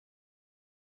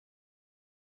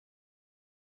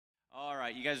All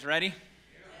right, you guys ready?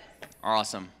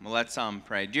 Awesome. Well, let's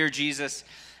pray. Dear Jesus,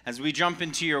 as we jump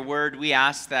into your word, we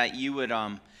ask that you would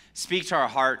speak to our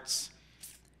hearts.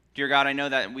 Dear God, I know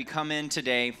that we come in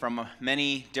today from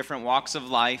many different walks of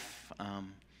life.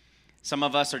 Some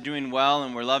of us are doing well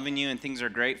and we're loving you and things are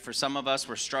great. For some of us,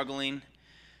 we're struggling.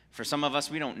 For some of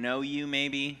us, we don't know you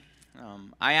maybe.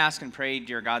 I ask and pray,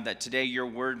 dear God, that today your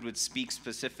word would speak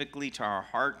specifically to our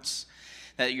hearts,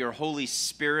 that your Holy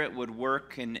Spirit would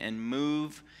work and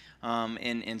move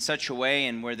in such a way,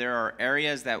 and where there are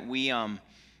areas that we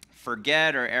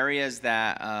forget or areas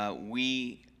that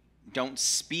we don't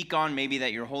speak on, maybe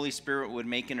that your Holy Spirit would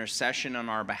make intercession on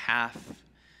our behalf.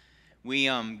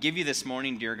 We give you this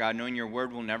morning, dear God, knowing your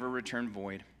word will never return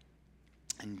void.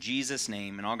 In Jesus'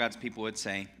 name, and all God's people would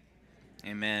say,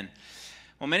 amen.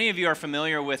 Well, many of you are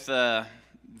familiar with the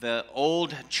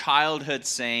old childhood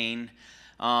saying,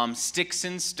 sticks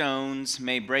and stones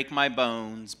may break my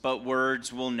bones, but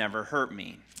words will never hurt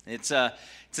me. It's a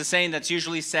saying that's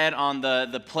usually said on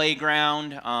the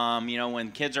playground,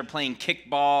 when kids are playing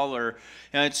kickball, or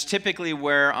it's typically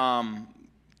where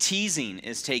teasing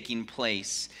is taking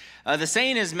place. The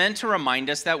saying is meant to remind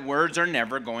us that words are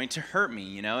never going to hurt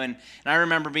me, and I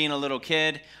remember being a little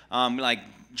kid,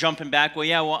 jumping back,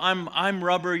 I'm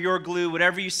rubber, you're glue,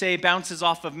 whatever you say bounces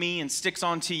off of me and sticks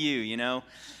onto you,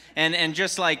 And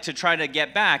just to try to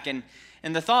get back. And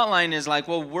the thought line is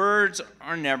words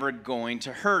are never going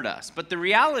to hurt us. But the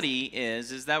reality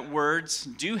is that words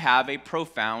do have a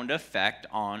profound effect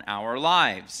on our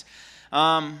lives.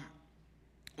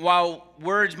 While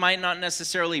words might not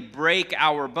necessarily break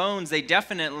our bones, they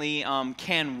definitely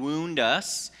can wound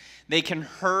us. They can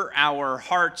hurt our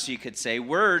hearts, you could say.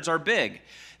 Words are big.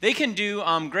 They can do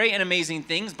great and amazing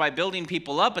things by building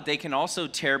people up, but they can also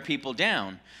tear people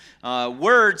down.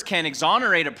 Words can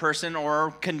exonerate a person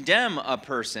or condemn a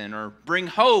person or bring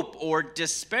hope or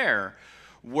despair.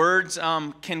 Words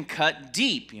can cut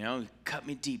deep, cut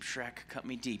me deep, Shrek, cut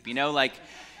me deep.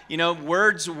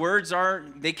 Words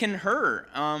they can hurt.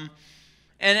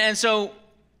 And so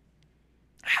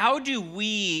how do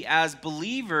we as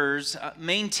believers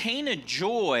maintain a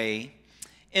joy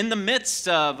in the midst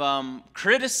of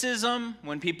criticism,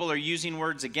 when people are using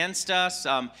words against us,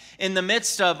 in the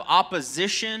midst of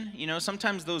opposition?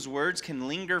 Sometimes those words can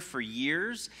linger for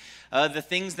years. The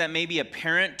things that maybe a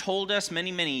parent told us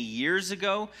many, many years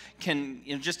ago can,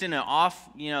 just in an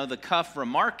off-the-cuff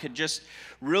remark, could just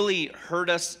really hurt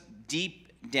us deep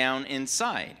down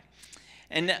inside.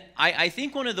 And I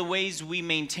think one of the ways we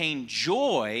maintain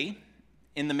joy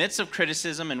in the midst of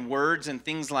criticism and words and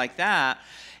things like that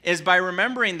is by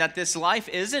remembering that this life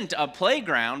isn't a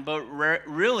playground, but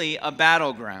really a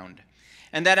battleground.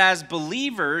 And that as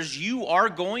believers, you are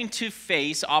going to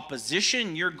face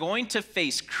opposition, you're going to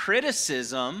face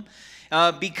criticism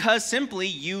because simply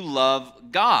you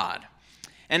love God.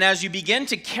 And as you begin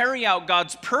to carry out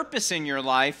God's purpose in your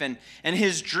life and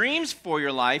his dreams for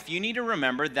your life, you need to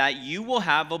remember that you will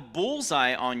have a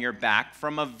bullseye on your back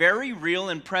from a very real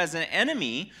and present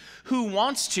enemy who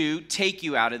wants to take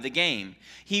you out of the game.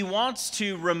 He wants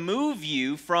to remove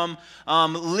you from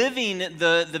living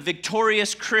the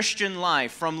victorious Christian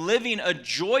life, from living a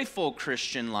joyful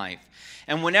Christian life.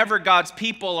 And whenever God's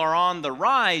people are on the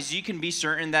rise, you can be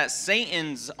certain that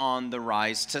Satan's on the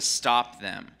rise to stop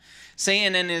them.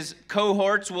 Satan and his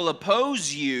cohorts will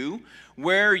oppose you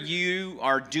where you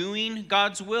are doing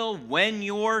God's will, when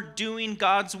you're doing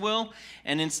God's will.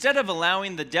 And instead of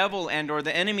allowing the devil and or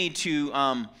the enemy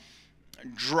to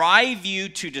drive you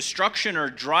to destruction or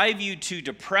drive you to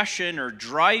depression or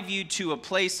drive you to a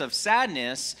place of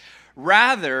sadness,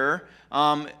 rather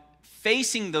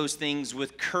facing those things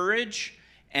with courage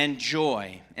and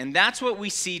joy. And that's what we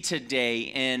see today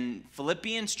in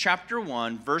Philippians chapter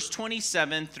 1, verse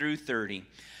 27 through 30.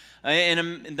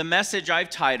 In the message I've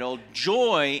titled,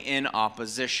 Joy in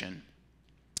Opposition.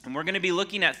 And we're going to be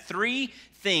looking at three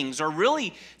things, or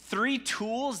really three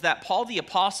tools that Paul the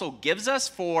Apostle gives us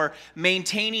for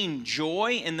maintaining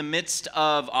joy in the midst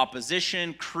of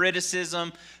opposition,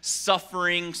 criticism,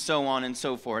 suffering, so on and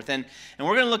so forth. And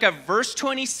we're going to look at verse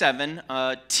 27,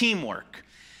 teamwork.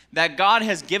 That God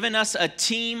has given us a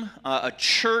team, a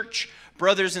church,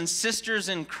 brothers and sisters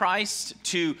in Christ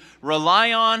to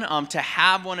rely on, to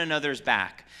have one another's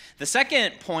back. The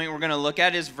second point we're going to look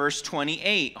at is verse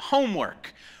 28,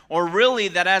 homework. Or really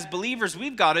that as believers,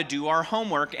 we've got to do our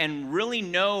homework and really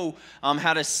know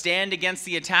how to stand against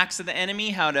the attacks of the enemy,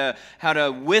 how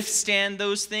to withstand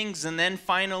those things. And then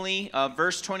finally,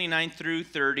 verse 29 through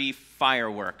 30,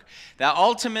 firework. That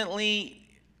ultimately,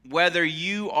 whether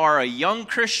you are a young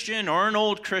Christian or an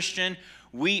old Christian,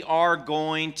 we are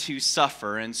going to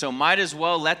suffer. And so might as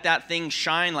well let that thing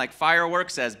shine like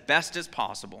fireworks as best as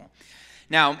possible.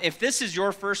 Now, if this is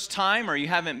your first time or you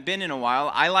haven't been in a while,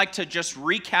 I like to just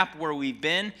recap where we've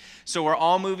been so we're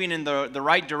all moving in the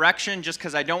right direction, just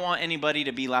because I don't want anybody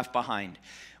to be left behind.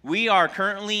 We are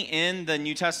currently in the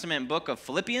New Testament book of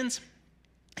Philippians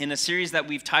in a series that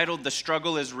we've titled The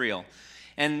Struggle is Real.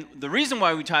 And the reason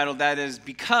why we titled that is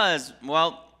because,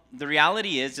 well, the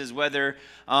reality is whether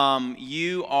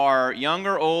you are young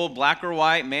or old, black or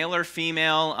white, male or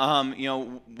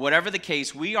female, whatever the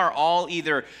case, we are all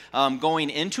either going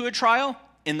into a trial,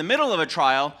 in the middle of a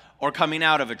trial, or coming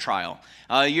out of a trial.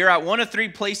 You're at one of three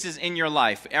places in your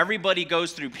life. Everybody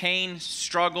goes through pain,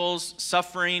 struggles,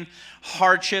 suffering,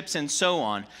 hardships, and so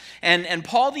on. And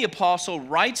Paul the Apostle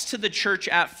writes to the church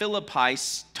at Philippi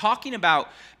talking about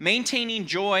maintaining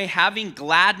joy, having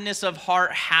gladness of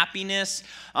heart, happiness,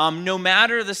 no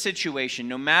matter the situation,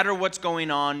 no matter what's going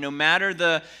on, no matter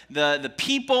the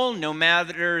people, no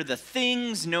matter the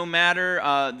things, no matter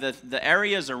the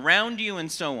areas around you,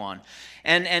 and so on.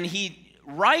 And he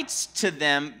writes to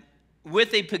them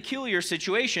with a peculiar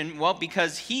situation, well,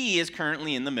 because he is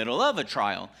currently in the middle of a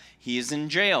trial. He is in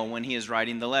jail when he is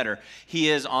writing the letter. He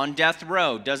is on death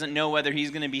row, doesn't know whether he's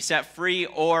going to be set free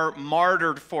or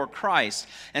martyred for Christ.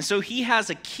 And so he has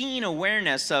a keen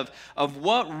awareness of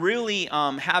what really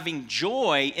having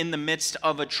joy in the midst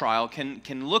of a trial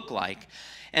can look like.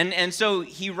 And so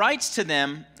he writes to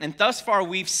them, and thus far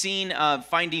we've seen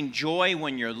finding joy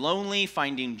when you're lonely,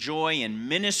 finding joy in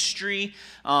ministry,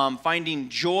 finding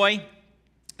joy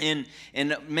in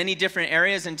many different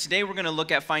areas. And today we're going to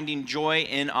look at finding joy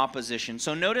in opposition.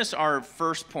 So notice our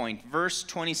first point, verse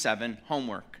 27,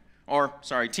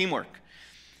 teamwork.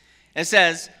 It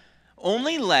says,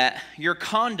 "Only let your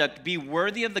conduct be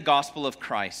worthy of the gospel of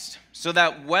Christ, so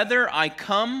that whether I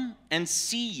come and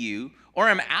see you or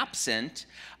am absent,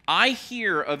 I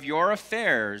hear of your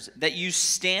affairs, that you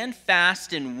stand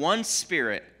fast in one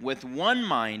spirit, with one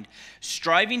mind,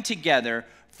 striving together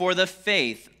for the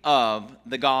faith of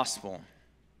the gospel."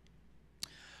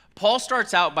 Paul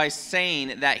starts out by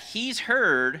saying that he's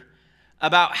heard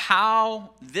about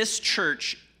how this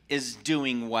church is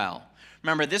doing well.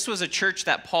 Remember, this was a church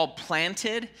that Paul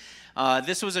planted.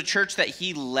 This was a church that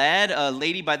he led, a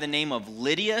lady by the name of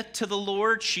Lydia, to the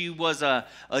Lord. She was a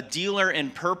dealer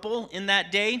in purple in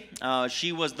that day.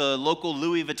 She was the local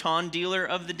Louis Vuitton dealer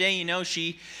of the day. You know,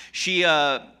 she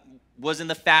was in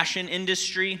the fashion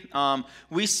industry.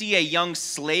 We see a young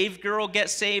slave girl get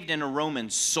saved and a Roman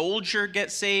soldier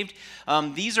get saved.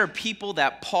 These are people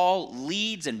that Paul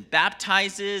leads and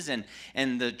baptizes,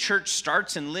 and the church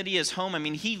starts in Lydia's home. I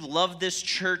mean, he loved this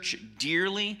church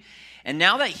dearly. And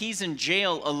now that he's in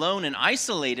jail alone and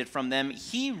isolated from them,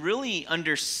 he really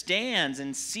understands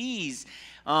and sees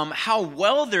how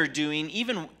well they're doing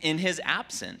even in his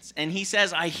absence. And he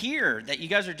says, I hear that you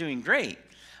guys are doing great.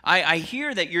 I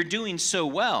hear that you're doing so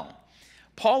well.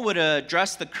 Paul would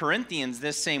address the Corinthians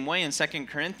this same way in 2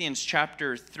 Corinthians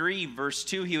chapter 3, verse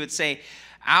 2. He would say,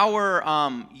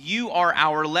 you are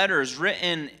our letters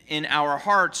written in our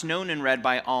hearts, known and read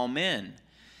by all men.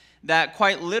 That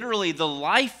quite literally the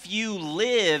life you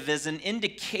live is an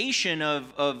indication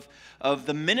of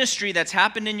the ministry that's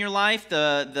happened in your life,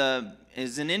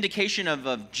 is an indication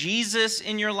of Jesus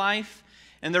in your life.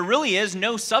 And there really is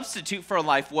no substitute for a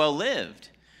life well lived.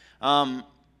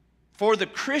 For the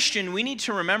Christian, we need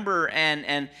to remember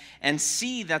and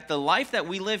see that the life that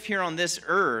we live here on this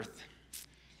earth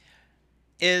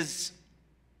is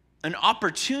an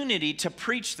opportunity to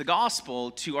preach the gospel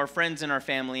to our friends and our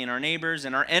family and our neighbors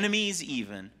and our enemies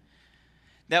even.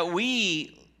 That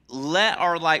we let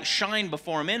our light shine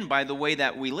before men by the way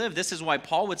that we live. This is why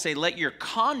Paul would say, let your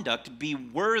conduct be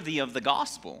worthy of the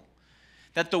gospel.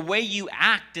 That the way you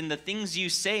act and the things you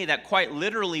say, that quite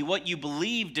literally what you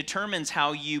believe determines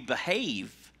how you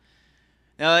behave.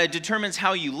 It determines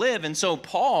how you live. And so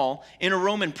Paul, in a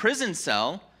Roman prison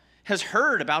cell, has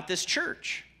heard about this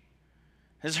church.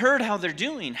 Has heard how they're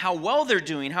doing, how well they're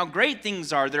doing, how great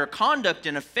things are, their conduct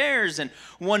and affairs, and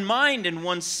one mind and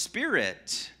one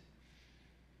spirit.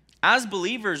 As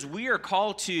believers, we are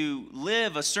called to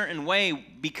live a certain way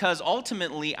because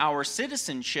ultimately our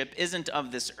citizenship isn't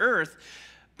of this earth,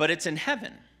 but it's in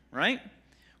heaven, right?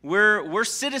 We're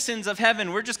citizens of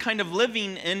heaven. We're just kind of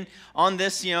living on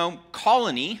this,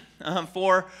 colony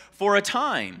for a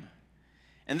time.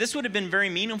 And this would have been very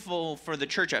meaningful for the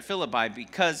church at Philippi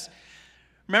because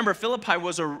remember, Philippi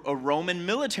was a Roman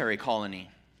military colony.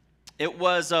 It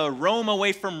was Rome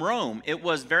away from Rome. It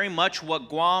was very much what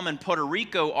Guam and Puerto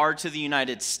Rico are to the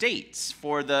United States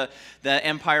for the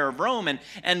Empire of Rome.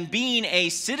 And being a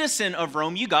citizen of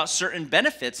Rome, you got certain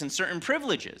benefits and certain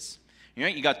privileges.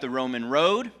 You got the Roman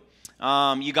road.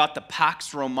 You got the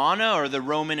Pax Romana, or the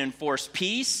Roman enforced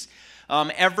peace.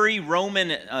 Every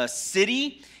Roman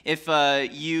city, if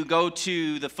you go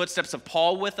to the footsteps of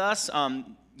Paul with us,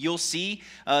 you'll see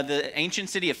the ancient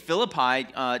city of Philippi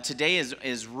today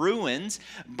is ruins,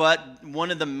 but one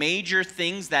of the major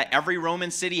things that every Roman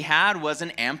city had was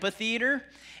an amphitheater.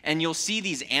 And you'll see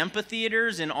these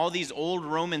amphitheaters in all these old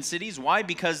Roman cities. Why?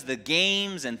 Because the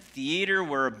games and theater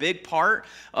were a big part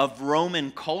of Roman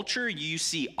culture. You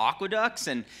see aqueducts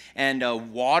and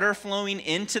water flowing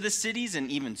into the cities,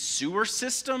 and even sewer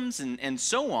systems and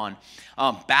so on.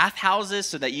 Bathhouses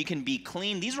so that you can be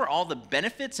clean. These were all the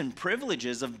benefits and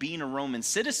privileges of being a Roman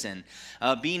citizen.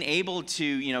 Being able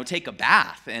to, take a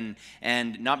bath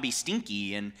and not be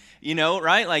stinky, and,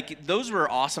 right? Like, those were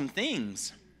awesome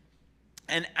things.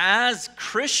 And as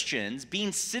Christians,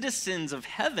 being citizens of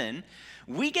heaven,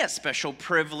 we get special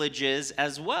privileges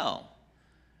as well.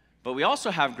 But we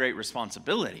also have great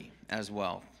responsibility as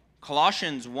well.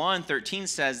 Colossians 1:13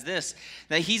 says this,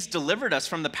 that he's delivered us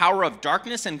from the power of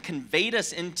darkness and conveyed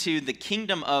us into the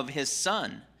kingdom of his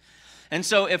Son. And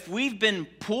so if we've been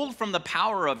pulled from the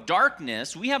power of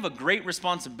darkness, we have a great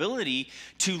responsibility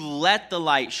to let the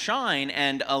light shine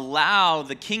and allow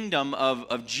the kingdom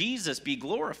of Jesus be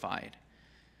glorified.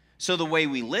 So the way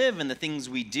we live and the things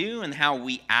we do and how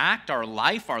we act, our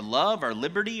life, our love, our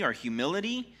liberty, our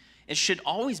humility, it should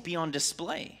always be on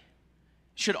display.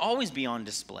 It should always be on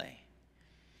display.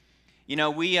 I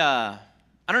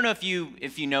don't know if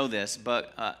you know this,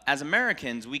 but as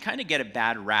Americans, we kind of get a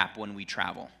bad rap when we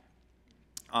travel.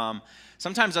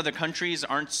 Sometimes other countries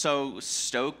aren't so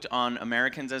stoked on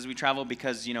Americans as we travel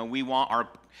because, we want our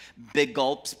big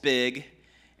gulps big.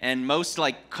 And most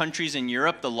countries in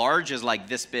Europe, the large is like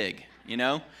this big, and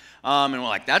we're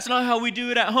like, that's not how we do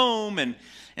it at home,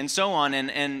 and so on.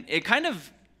 And it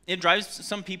drives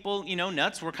some people,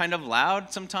 nuts. We're kind of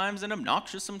loud sometimes and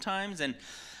obnoxious sometimes. And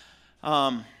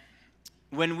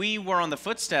when we were on the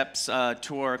Footsteps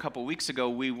tour a couple weeks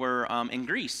ago, we were in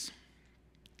Greece.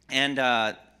 And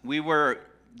the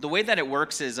way that it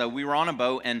works is we were on a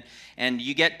boat, and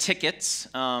you get tickets.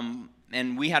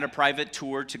 And we had a private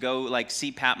tour to go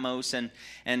see Patmos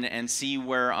and see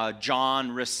where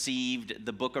John received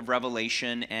the book of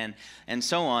Revelation and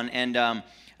so on. And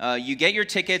you get your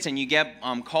tickets, and you get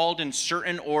called in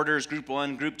certain orders, group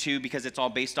 1, group 2, because it's all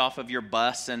based off of your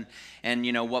bus and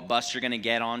what bus you're going to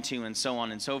get onto and so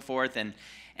on and so forth.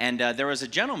 And there was a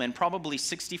gentleman, probably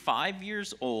 65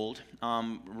 years old,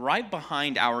 right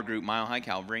behind our group, Mile High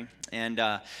Calvary. And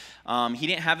he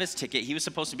didn't have his ticket. He was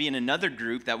supposed to be in another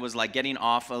group that was getting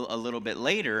off a little bit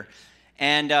later.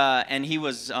 And he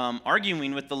was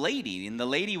arguing with the lady. And the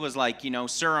lady was like,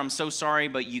 sir, I'm so sorry,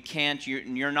 but you can't.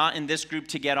 You're not in this group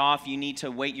to get off. You need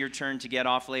to wait your turn to get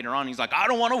off later on. He's like, I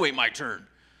don't want to wait my turn.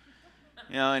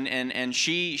 And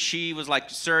she was like,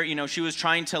 sir, she was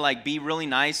trying to be really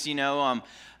nice,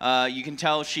 you can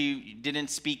tell she didn't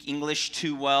speak English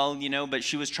too well, but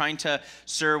she was trying to,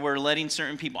 sir, we're letting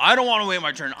certain people, I don't want to wait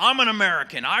my turn. I'm an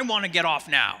American. I want to get off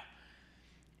now.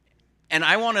 And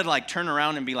I wanted to turn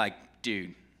around and be like,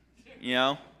 dude,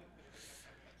 And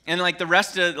the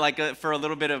rest of, for a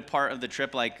little bit of part of the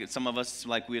trip, some of us,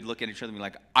 we would look at each other and be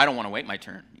like, I don't want to wait my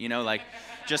turn,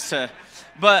 just to,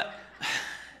 but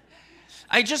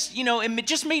I just, it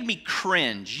just made me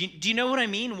cringe. Do you know what I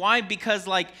mean? Why? Because,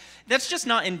 that's just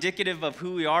not indicative of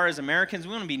who we are as Americans.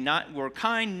 We want to be we're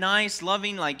kind, nice,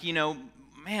 loving,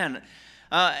 man.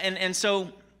 And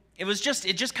so it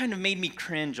just kind of made me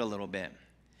cringe a little bit.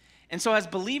 And so as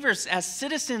believers, as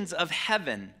citizens of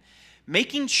heaven,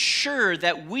 making sure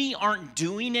that we aren't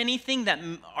doing anything that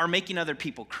are making other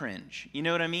people cringe. You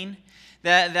know what I mean?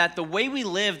 That the way we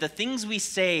live, the things we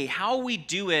say, how we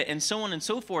do it, and so on and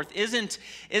so forth, isn't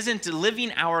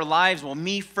living our lives, well,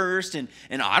 me first, and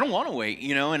I don't want to wait,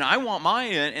 and I want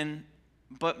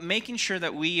but making sure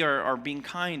that we are being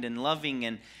kind and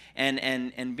loving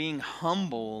and being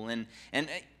humble, and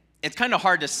it's kind of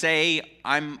hard to say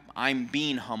I'm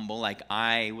being humble.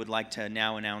 I would like to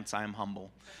now announce I'm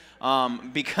humble,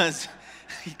 because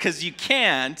you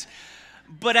can't.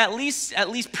 But at least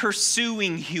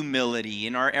pursuing humility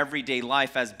in our everyday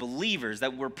life as believers,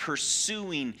 that we're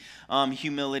pursuing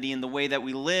humility in the way that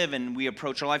we live and we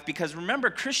approach our life. Because remember,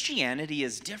 Christianity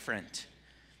is different.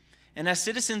 And as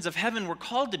citizens of heaven, we're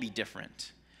called to be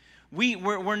different.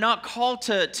 We're not called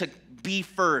to be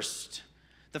first.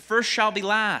 The first shall be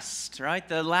last, right?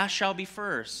 The last shall be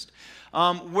first.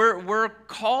 We're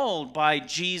called by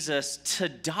Jesus to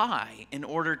die in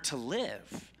order to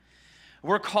live.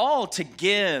 We're called to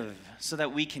give so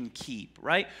that we can keep,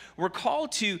 right? We're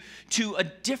called to a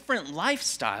different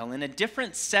lifestyle and a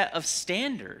different set of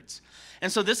standards.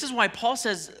 And so this is why Paul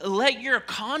says, let your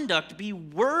conduct be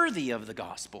worthy of the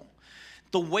gospel.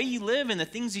 The way you live and the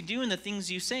things you do and the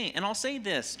things you say. And I'll say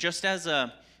this just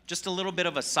a little bit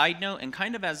of a side note and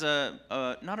kind of as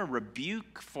not a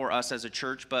rebuke for us as a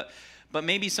church, but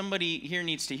maybe somebody here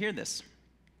needs to hear this.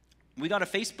 We got a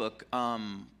Facebook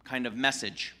kind of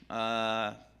message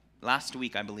last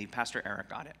week, I believe. Pastor Eric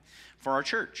got it for our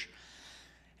church.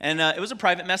 And it was a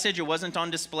private message. It wasn't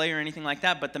on display or anything like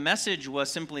that, but the message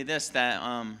was simply this,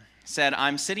 that said,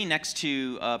 I'm sitting next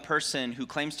to a person who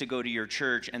claims to go to your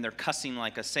church, and they're cussing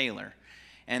like a sailor.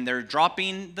 And they're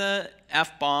dropping the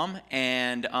F-bomb,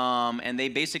 and they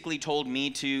basically told me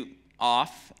to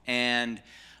off, and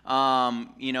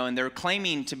and they're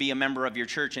claiming to be a member of your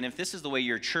church. And if this is the way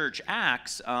your church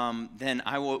acts, then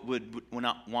I would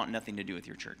not want nothing to do with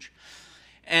your church.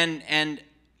 And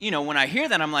when I hear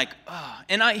that, I'm like, oh.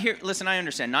 And listen, I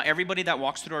understand. Not everybody that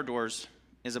walks through our doors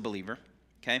is a believer,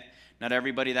 okay? Not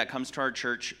everybody that comes to our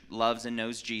church loves and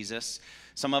knows Jesus.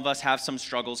 Some of us have some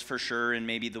struggles for sure, and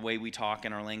maybe the way we talk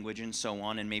and our language and so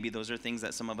on, and maybe those are things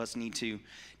that some of us need to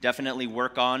definitely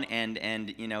work on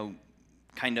and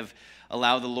kind of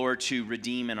allow the Lord to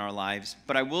redeem in our lives.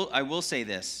 But I will say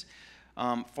this.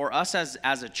 For us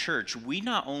as a church, we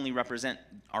not only represent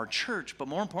our church, but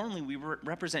more importantly, we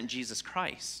represent Jesus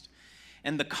Christ.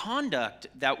 And the conduct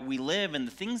that we live and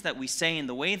the things that we say and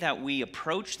the way that we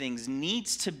approach things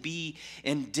needs to be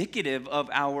indicative of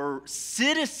our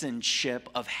citizenship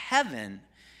of heaven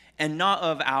and not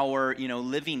of our,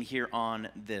 living here on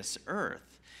this earth.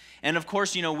 And of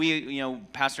course,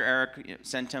 Pastor Eric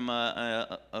sent him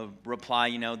a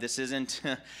reply, this isn't,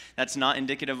 that's not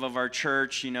indicative of our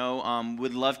church,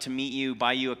 would love to meet you,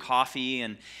 buy you a coffee,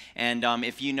 and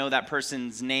if you know that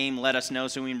person's name, let us know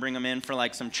so we can bring them in for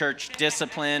like some church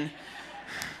discipline,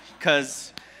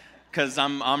 because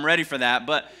I'm ready for that.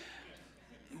 But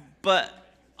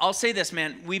I'll say this,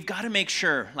 man, we've got to make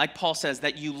sure, like Paul says,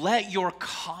 that you let your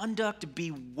conduct be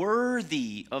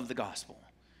worthy of the gospel.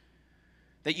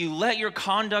 That you let your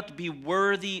conduct be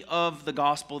worthy of the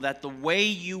gospel, that the way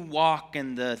you walk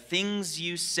and the things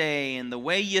you say and the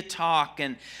way you talk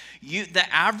and the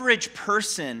average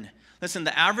person, listen,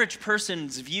 the average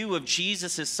person's view of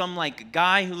Jesus is some like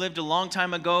guy who lived a long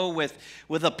time ago with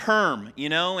a perm,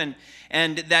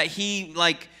 and that he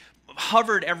like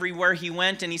hovered everywhere he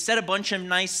went and he said a bunch of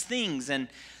nice things. And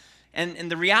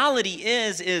the reality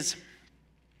is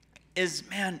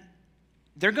man,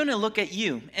 they're going to look at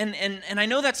you. And I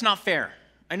know that's not fair.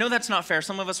 I know that's not fair.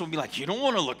 Some of us will be like, you don't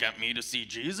want to look at me to see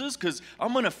Jesus because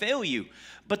I'm going to fail you.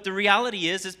 But the reality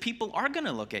is people are going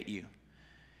to look at you.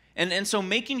 And so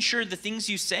making sure the things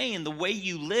you say and the way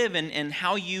you live and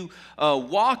how you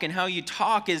walk and how you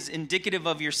talk is indicative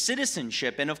of your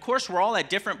citizenship. And of course, we're all at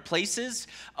different places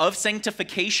of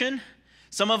sanctification.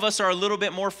 Some of us are a little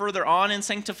bit more further on in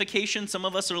sanctification. Some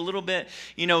of us are a little bit,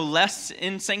 less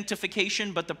in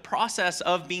sanctification. But the process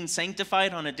of being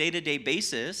sanctified on a day-to-day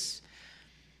basis,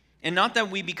 and not that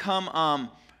we become,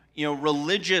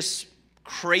 religious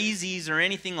crazies or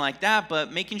anything like that,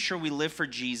 but making sure we live for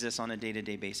Jesus on a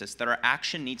day-to-day basis, that our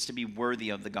action needs to be worthy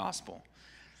of the gospel.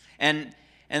 And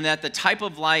that the type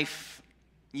of life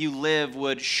you live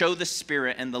would show the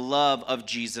Spirit and the love of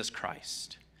Jesus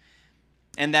Christ.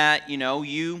 And that,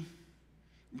 you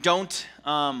don't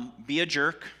be a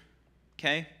jerk,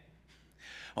 okay?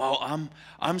 Well,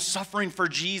 I'm suffering for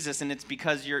Jesus, and it's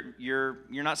because you're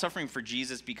not suffering for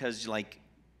Jesus because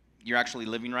you're actually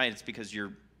living right. It's because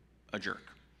you're a jerk,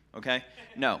 okay?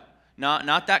 No,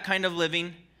 not that kind of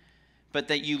living, but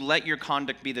that you let your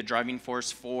conduct be the driving force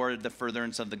for the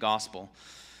furtherance of the gospel.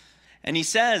 And he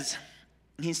says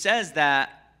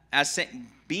that as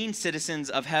being citizens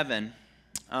of heaven,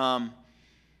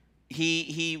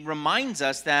 He reminds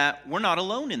us that we're not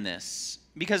alone in this.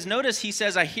 Because notice he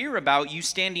says, I hear about you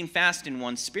standing fast in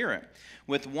one spirit,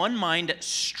 with one mind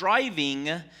striving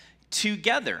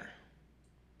together.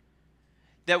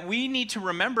 That we need to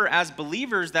remember as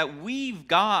believers that we've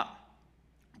got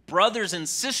brothers and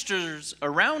sisters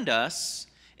around us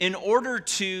in order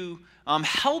to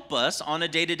help us on a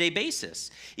day-to-day basis.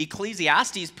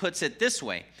 Ecclesiastes puts it this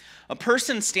way. A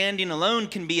person standing alone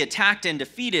can be attacked and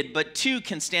defeated, but two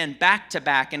can stand back to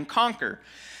back and conquer.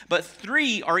 But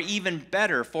three are even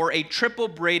better, for a triple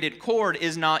braided cord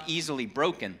is not easily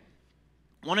broken.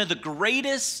 One of the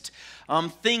greatest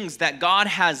things that God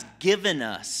has given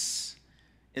us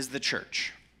is the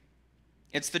church.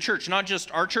 It's the church, not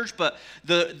just our church, but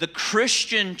the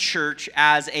Christian church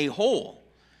as a whole.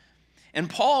 And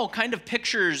Paul kind of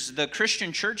pictures the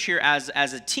Christian church here as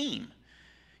a team.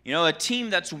 You know, a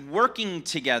team that's working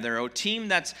together, a team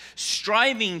that's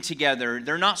striving together.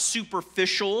 They're not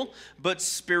superficial, but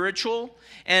spiritual.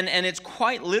 And it's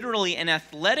quite literally an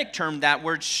athletic term, that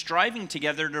word striving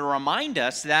together, to remind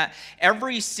us that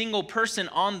every single person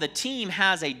on the team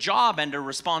has a job and a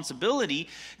responsibility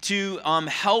to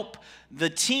help the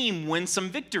team win some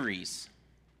victories.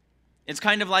 It's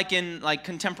kind of like in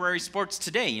contemporary sports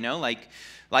today, you know,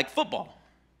 like football.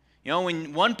 You know,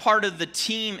 when one part of the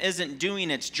team isn't doing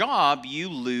its job, you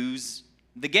lose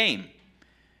the game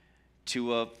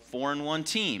to a 4-1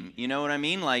 team. You know what I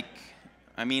mean? A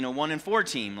 1-4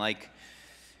 team.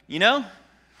 You know,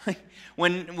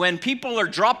 when people are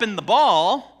dropping the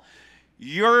ball,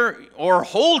 or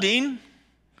holding,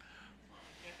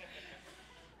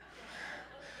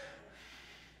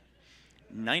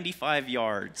 (95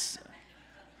 yards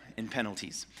in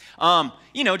penalties.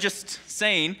 You know, just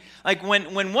saying,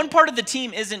 when one part of the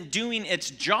team isn't doing its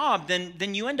job,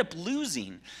 then you end up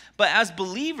losing. But as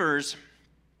believers,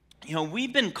 you know,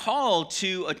 we've been called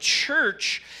to a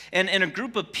church and a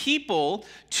group of people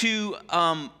to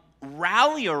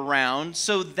rally around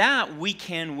so that we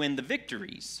can win the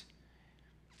victories.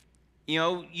 You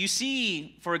know, you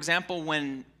see, for example,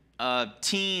 when a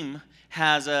team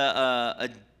has a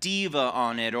diva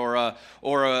on it, or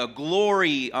a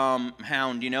glory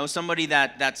hound, you know, somebody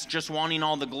that's just wanting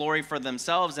all the glory for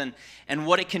themselves, and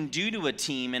what it can do to a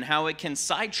team and how it can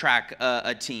sidetrack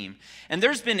a team. And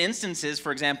there's been instances,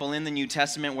 for example, in the New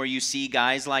Testament where you see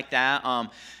guys like that.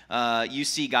 You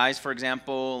see guys, for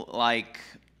example, like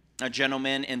a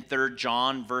gentleman in 3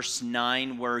 John verse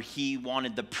 9, where he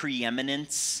wanted the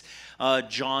preeminence.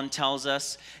 John tells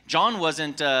us. John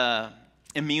wasn't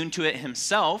immune to it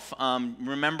himself.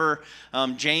 Remember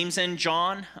James and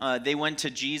John, they went to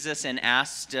Jesus and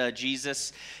asked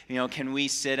Jesus, you know, can we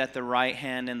sit at the right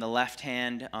hand and the left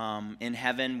hand in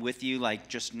heaven with you, like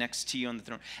just next to you on the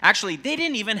throne? Actually, they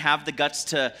didn't even have the guts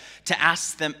to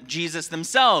ask Jesus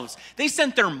themselves. They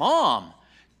sent their mom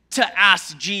to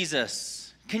ask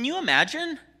Jesus. Can you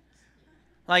imagine?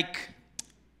 Like,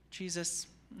 Jesus,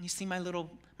 you see my little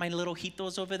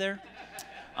hitos over there?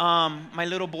 My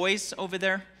little boys over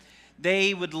there,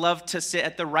 they would love to sit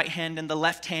at the right hand and the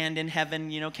left hand in heaven.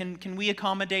 You know, can we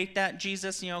accommodate that,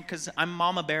 Jesus? You know, because I'm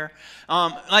Mama Bear.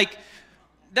 That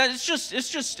it's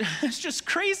just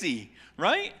crazy,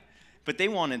 right? But they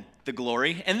wanted the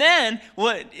glory. And then,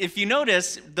 if you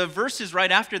notice, the verses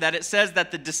right after that, it says that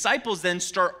the disciples then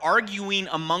start arguing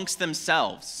amongst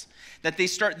themselves. That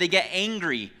they get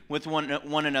angry with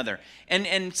one another.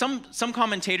 And some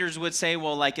commentators would say,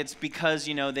 well, like, it's because,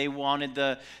 you know, they wanted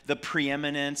the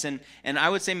preeminence. And I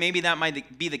would say maybe that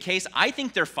might be the case. I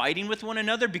think they're fighting with one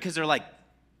another because they're like,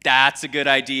 that's a good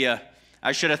idea.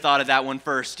 I should have thought of that one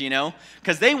first, you know,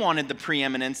 because they wanted the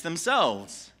preeminence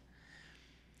themselves.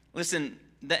 Listen,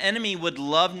 the enemy would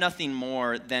love nothing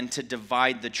more than to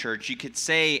divide the church. You could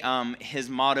say his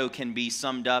motto can be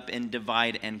summed up in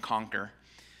divide and conquer.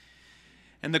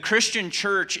 And the Christian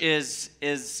church is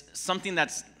something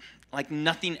that's like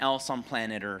nothing else on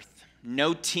planet Earth.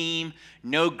 No team,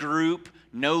 no group,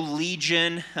 no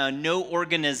legion, no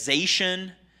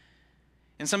organization.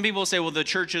 And some people say, well, the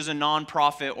church is a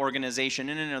non-profit organization.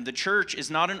 No. The church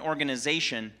is not an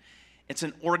organization. It's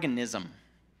an organism.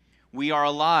 We are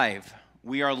alive.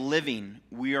 We are living,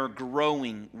 we are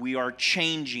growing, we are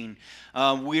changing,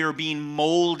 we are being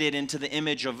molded into the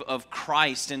image of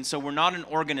Christ. And so we're not an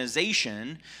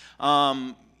organization,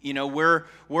 you know,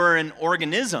 we're an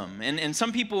organism. And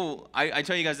some people, I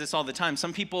tell you guys this all the time,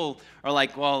 some people are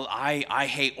like, well, I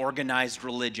hate organized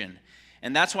religion.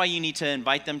 And that's why you need to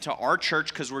invite them to our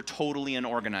church, because we're totally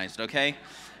unorganized, okay?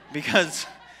 Because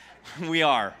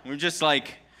we're just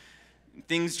like,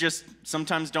 things just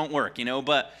sometimes don't work, you know,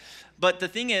 But the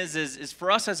thing is for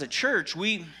us as a church,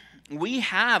 we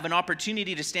have an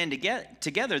opportunity to stand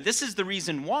together. This is the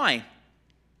reason why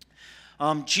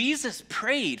Jesus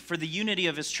prayed for the unity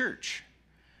of his church.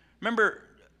 Remember,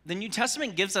 the New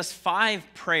Testament gives us 5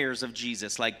 prayers of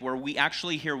Jesus, like where we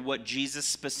actually hear what Jesus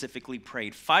specifically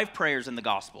prayed. 5 prayers in the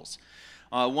Gospels.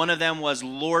 One of them was,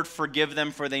 Lord, forgive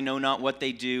them, for they know not what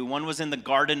they do. One was in the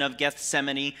Garden of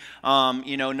Gethsemane,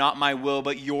 you know, not my will,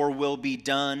 but your will be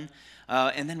done.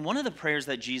 And then one of the prayers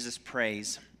that Jesus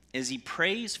prays is he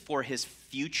prays for his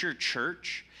future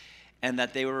church, and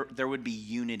that there would be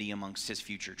unity amongst his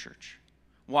future church.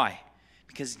 Why?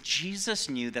 Because Jesus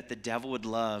knew that the devil would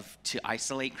love to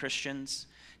isolate Christians,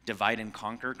 divide and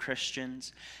conquer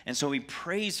Christians. And so he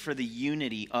prays for the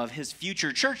unity of his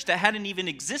future church that hadn't even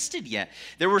existed yet.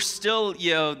 There were still,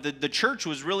 the church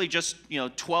was really just,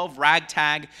 12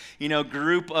 ragtag,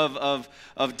 group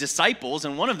of disciples,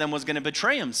 and one of them was going to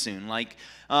betray him soon.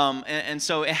 And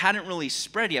so it hadn't really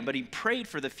spread yet, but he prayed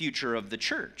for the future of the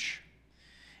church.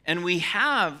 And we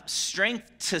have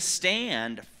strength to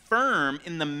stand firm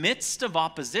in the midst of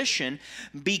opposition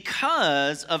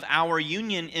because of our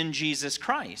union in Jesus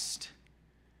Christ.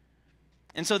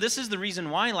 And so this is the reason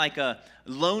why a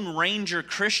Lone Ranger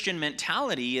Christian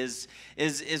mentality is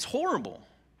horrible.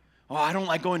 Oh, I don't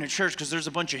like going to church because there's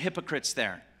a bunch of hypocrites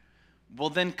there. Well,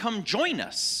 then come join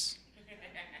us.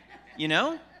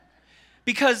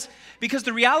 Because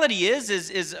the reality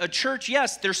is a church,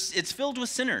 yes, it's filled with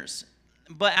sinners.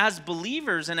 But as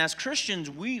believers and as Christians,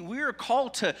 we are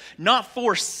called to not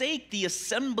forsake the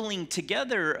assembling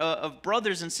together of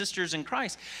brothers and sisters in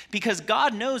Christ, because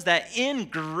God knows that in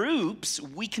groups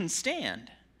we can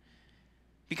stand.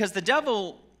 Because the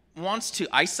devil wants to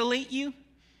isolate you.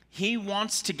 He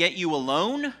wants to get you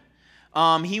alone.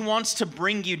 He wants to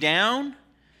bring you down.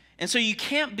 And so you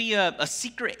can't be a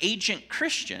secret agent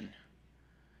Christian,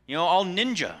 all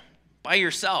ninja by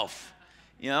yourself,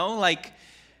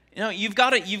 you've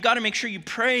got to make sure you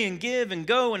pray and give and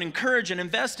go and encourage and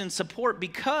invest and support,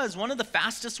 because one of the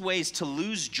fastest ways to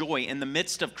lose joy in the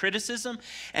midst of criticism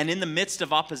and in the midst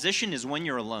of opposition is when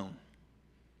you're alone.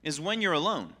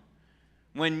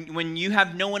 When you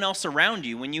have no one else around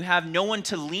you, when you have no one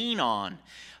to lean on,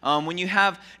 when you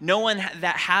have no one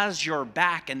that has your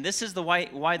back. And this is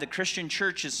why the Christian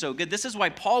church is so good. This is why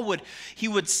Paul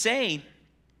would say,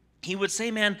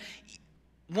 man,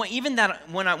 even that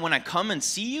when I come and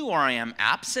see you or I am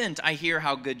absent, I hear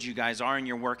how good you guys are and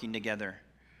you're working together.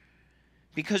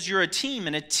 Because you're a team,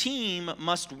 and a team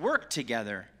must work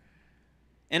together.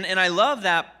 And I love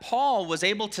that Paul was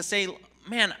able to say,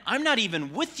 man, I'm not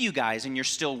even with you guys and you're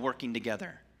still working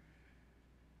together.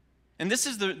 And this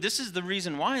is the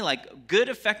reason why, good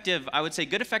effective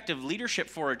leadership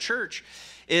for a church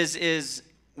is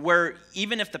where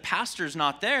even if the pastor's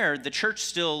not there, the church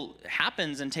still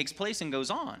happens and takes place and goes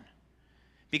on.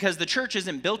 Because the church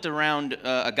isn't built around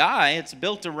a guy, it's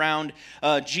built around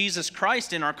Jesus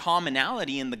Christ and our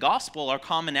commonality in the gospel, our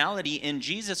commonality in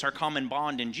Jesus, our common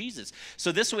bond in Jesus.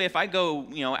 So this way, if I go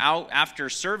out after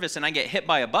service and I get hit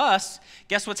by a bus,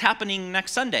 guess what's happening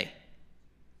next Sunday?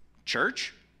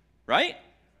 Church, right?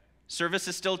 Service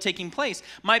is still taking place.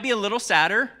 Might be a little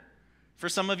sadder. For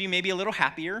some of you, maybe a little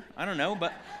happier. I don't know,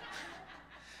 but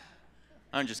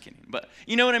I'm just kidding. But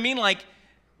you know what I mean?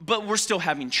 But we're still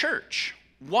having church.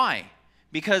 Why?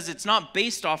 Because it's not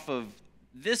based off of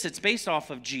this. It's based off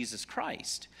of Jesus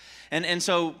Christ. And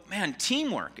so, man,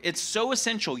 teamwork, it's so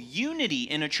essential. Unity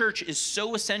in a church is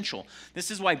so essential.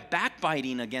 This is why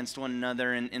backbiting against one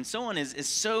another and so on is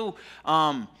so,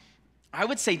 I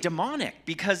would say, demonic,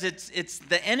 because it's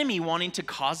the enemy wanting to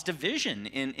cause division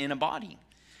in a body.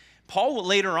 Paul,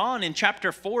 later on in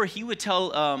chapter 4, he would tell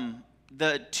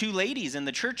the two ladies in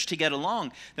the church to get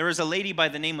along. There was a lady by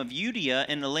the name of Euodia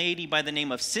and a lady by the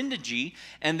name of Syntyche,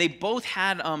 and they both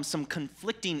had some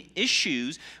conflicting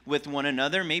issues with one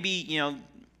another. Maybe,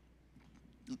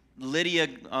 Lydia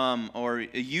or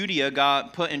Euodia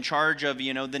got put in charge of,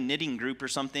 the knitting group or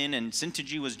something, and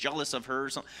Syntyche was jealous of her or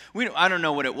something. I don't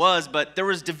know what it was, but there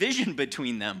was division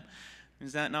between them.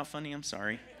 Is that not funny? I'm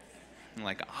sorry.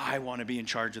 I want to be in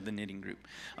charge of the knitting group.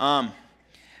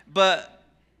 But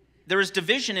there was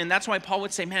division, and that's why Paul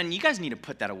would say, man, you guys need to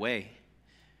put that away.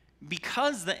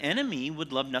 Because the enemy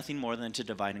would love nothing more than to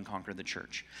divide and conquer the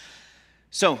church.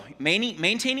 So,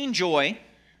 maintaining joy,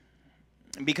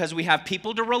 because we have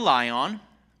people to rely on.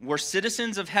 We're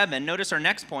citizens of heaven. Notice our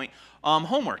next point,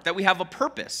 homework, that we have a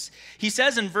purpose. He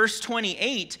says in verse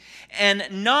 28, and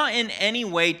not in any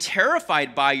way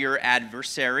terrified by your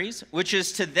adversaries, which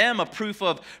is to them a proof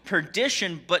of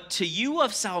perdition, but to you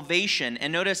of salvation.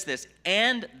 And notice this,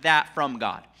 and that from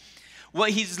God. What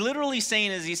he's literally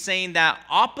saying is he's saying that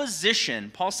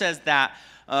opposition, Paul says that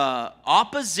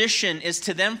opposition is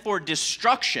to them for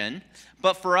destruction,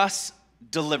 but for us,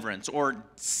 deliverance or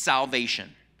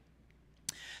salvation.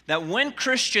 That when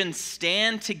Christians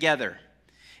stand together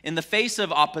in the face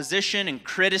of opposition and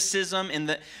criticism,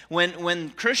 when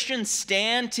Christians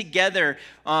stand together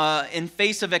in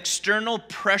face of external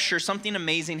pressure, something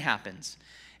amazing happens.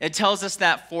 It tells us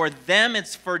that for them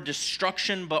it's for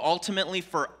destruction, but ultimately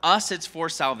for us it's for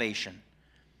salvation.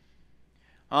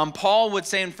 Paul would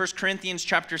say in 1 Corinthians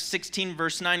chapter 16,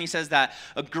 verse 9, he says that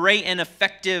a great and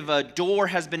effective door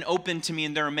has been opened to me,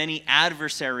 and there are many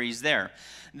adversaries there.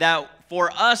 That for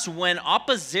us, when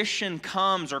opposition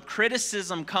comes or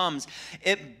criticism comes,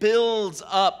 it builds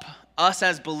up us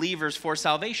as believers for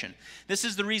salvation. This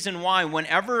is the reason why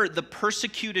whenever the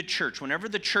persecuted church, whenever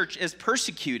the church is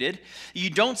persecuted, you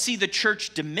don't see the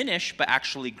church diminish, but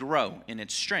actually grow in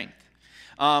its strength.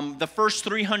 The first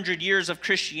 300 years of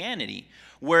Christianity,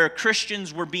 where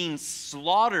Christians were being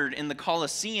slaughtered in the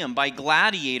Colosseum by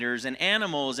gladiators and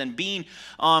animals and being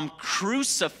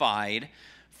crucified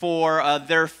for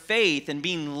their faith and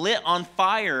being lit on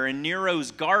fire in Nero's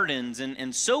gardens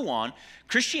and so on,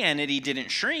 Christianity didn't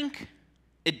shrink.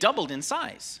 It doubled in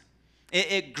size.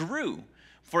 It grew.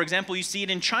 For example, you see it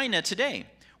in China today,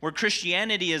 where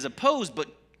Christianity is opposed,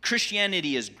 but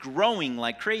Christianity is growing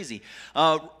like crazy.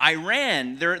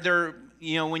 Iran,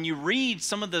 when you read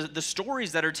some of the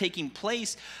stories that are taking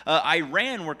place,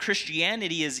 Iran, where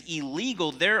Christianity is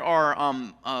illegal, there are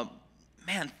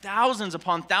thousands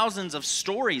upon thousands of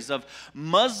stories of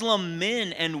Muslim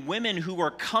men and women who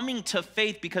are coming to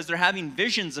faith because they're having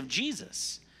visions of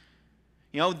Jesus.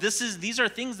 These are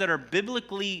things that are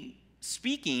biblically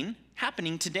speaking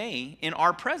happening today in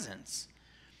our presence.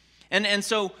 And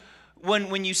so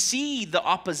when you see the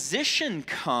opposition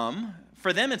come,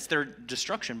 for them it's their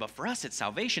destruction, but for us it's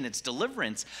salvation, it's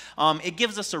deliverance. It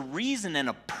gives us a reason and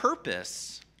a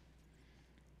purpose.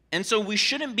 And so we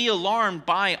shouldn't be alarmed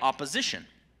by opposition.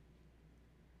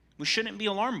 We shouldn't be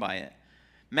alarmed by it.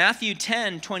 Matthew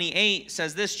 10:28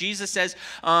 says this. Jesus says,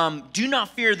 do not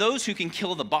fear those who can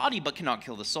kill the body but cannot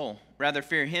kill the soul. Rather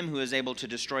fear him who is able to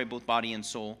destroy both body and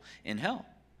soul in hell.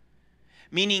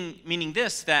 Meaning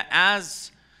this, that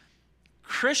as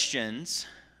Christians,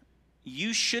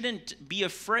 you shouldn't be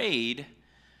afraid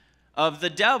of the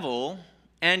devil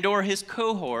and or his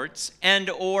cohorts and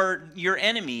or your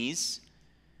enemies,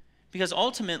 because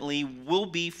ultimately we'll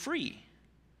be free.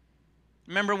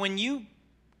 Remember, when you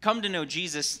come to know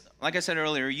Jesus, like I said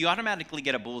earlier, you automatically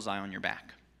get a bullseye on your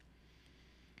back.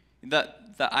 The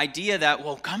idea that,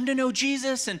 well, come to know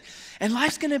Jesus and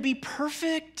life's going to be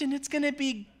perfect and it's going to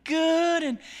be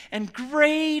good and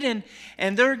great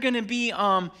and there are going to be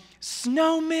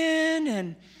snowmen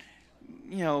and,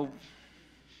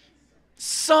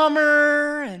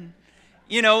 summer and,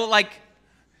 like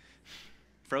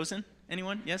Frozen.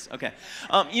 Anyone? Yes? Okay.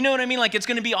 You know what I mean? Like, it's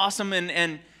going to be awesome,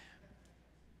 and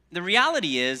the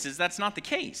reality is that's not the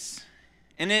case.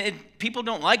 And people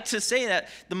don't like to say that.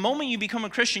 The moment you become a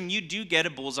Christian, you do get a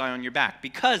bullseye on your back,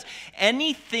 because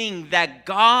anything that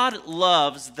God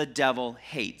loves, the devil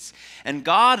hates. And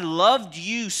God loved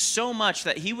you so much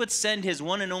that he would send his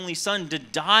one and only son to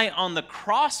die on the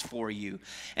cross for you.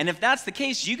 And if that's the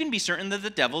case, you can be certain that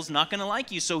the devil's not going to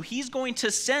like you. So he's going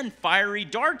to send fiery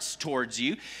darts towards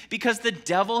you because the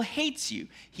devil hates you.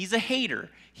 He's a hater.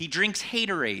 He drinks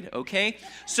haterade, okay?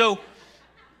 So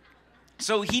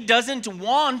he doesn't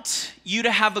want you to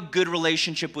have a good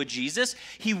relationship with Jesus.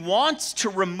 He wants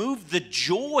to remove the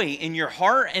joy in your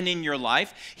heart and in your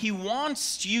life. He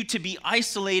wants you to be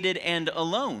isolated and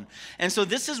alone. And so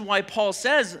this is why Paul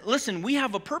says, listen, we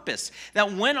have a purpose.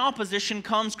 That when opposition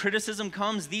comes, criticism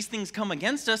comes, these things come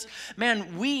against us,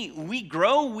 man, we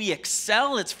grow, we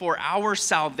excel. It's for our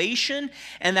salvation,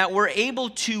 and that we're able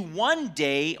to one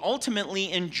day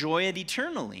ultimately enjoy it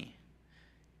eternally.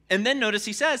 And then notice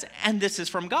he says, and this is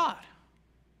from God.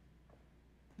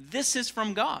 This is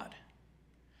from God.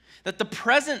 That the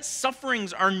present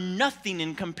sufferings are nothing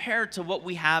in compared to what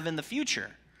we have in the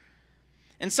future.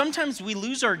 And sometimes we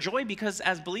lose our joy because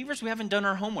as believers, we haven't done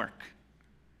our homework.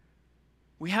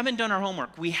 We haven't done our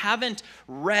homework. We haven't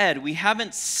read. We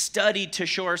haven't studied to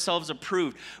show ourselves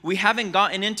approved. We haven't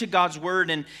gotten into God's word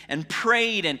and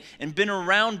prayed and been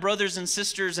around brothers and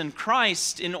sisters in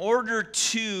Christ in order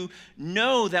to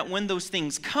know that when those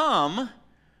things come,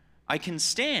 I can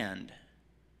stand.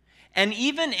 And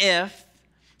even if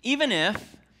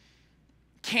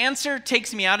cancer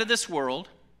takes me out of this world,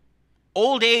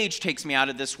 old age takes me out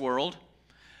of this world,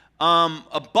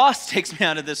 a bus takes me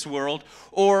out of this world,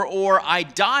 or I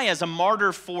die as a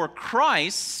martyr for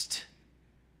Christ,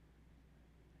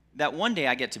 that one day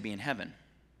I get to be in heaven.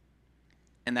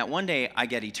 And that one day I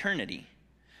get eternity.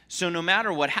 So no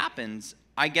matter what happens,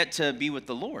 I get to be with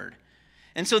the Lord.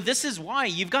 And so this is why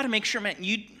you've got to make sure, man,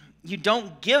 you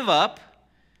don't give up,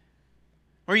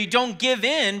 or you don't give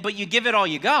in, but you give it all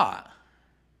you got.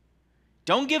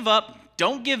 Don't give up.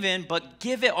 Don't give in, but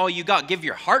give it all you got. Give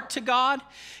your heart to God.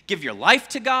 Give your life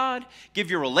to God.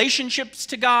 Give your relationships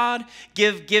to God.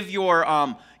 Give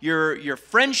your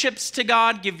friendships to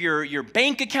God. Give your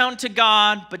bank account to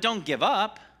God. But don't give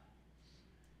up.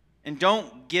 And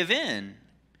don't give in.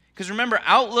 Because remember,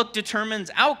 outlook determines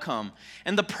outcome.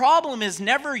 And the problem is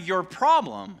never your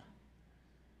problem.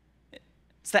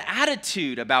 It's the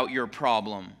attitude about your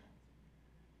problem.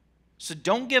 So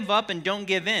don't give up and don't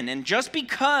give in. And just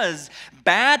because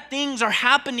bad things are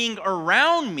happening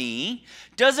around me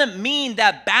doesn't mean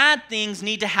that bad things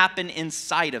need to happen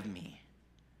inside of me.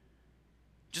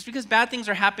 Just because bad things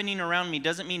are happening around me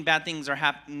doesn't mean bad things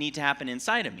need to happen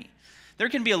inside of me. There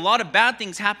can be a lot of bad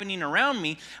things happening around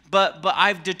me, but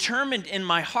I've determined in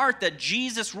my heart that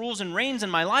Jesus rules and reigns in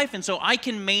my life, and so I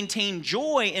can maintain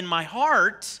joy in my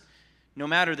heart no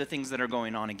matter the things that are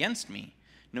going on against me.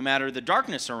 No matter the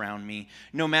darkness around me,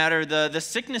 no matter the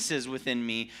sicknesses within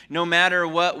me, no matter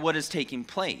what is taking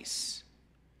place.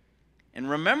 And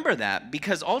remember that,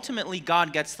 because ultimately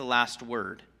God gets the last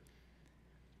word.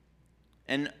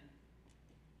 And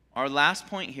our last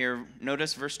point here,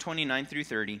 notice verse 29 through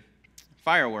 30,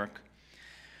 firework.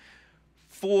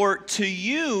 For to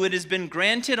you it has been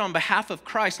granted on behalf of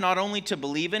Christ not only to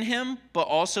believe in him, but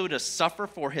also to suffer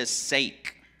for his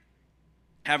sake,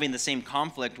 having the same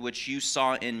conflict which you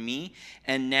saw in me,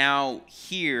 and now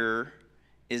here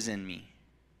is in me.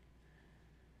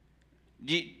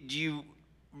 Do you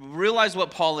realize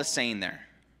what Paul is saying there?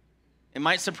 It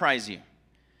might surprise you.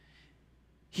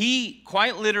 He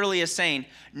quite literally is saying,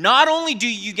 not only do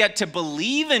you get to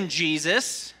believe in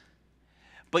Jesus,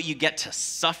 but you get to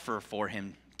suffer for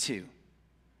him too.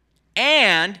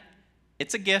 And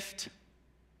it's a gift.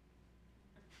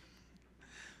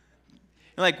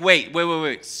 Like,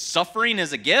 wait. Suffering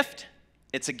is a gift?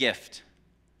 It's a gift.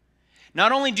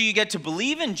 Not only do you get to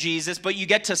believe in Jesus, but you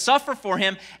get to suffer for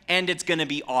him, and it's going to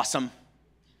be awesome.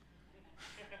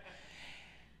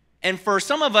 And for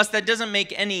some of us, that doesn't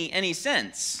make any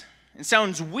sense. It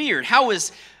sounds weird. How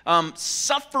is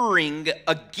suffering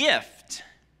a gift?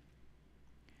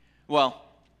 Well,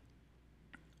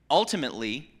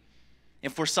 ultimately,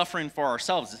 if we're suffering for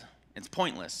ourselves, it's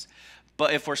pointless.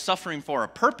 But if we're suffering for a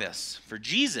purpose, for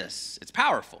Jesus, it's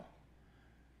powerful.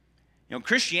 You know,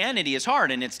 Christianity is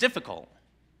hard and it's difficult.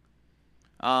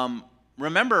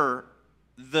 Remember,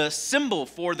 the symbol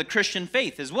for the Christian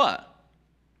faith is what?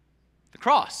 The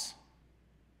cross.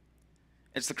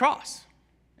 It's the cross.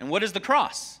 And what is the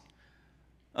cross?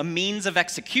 A means of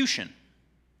execution.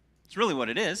 It's really what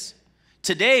it is.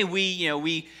 Today,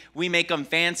 we make them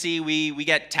fancy. We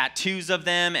get tattoos of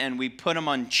them, and we put them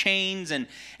on chains and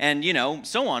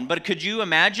so on. But could you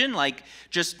imagine, like,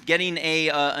 just getting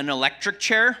an electric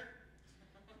chair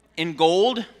in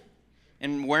gold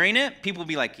and wearing it? People would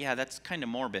be like, yeah, that's kind of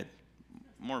morbid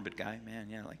guy, man.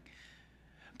 Yeah, like.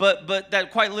 But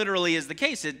that quite literally is the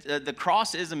case. The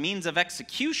cross is a means of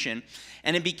execution,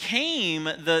 and it became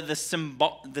the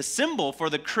symbol for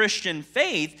the Christian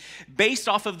faith based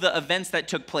off of the events that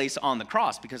took place on the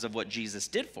cross because of what Jesus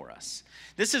did for us.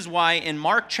 This is why in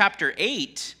Mark chapter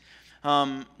 8,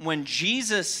 when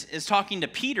Jesus is talking to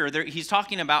Peter, he's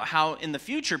talking about how in the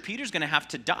future Peter's going to have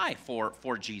to die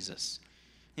for Jesus.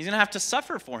 He's going to have to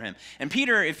suffer for him. And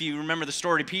Peter, if you remember the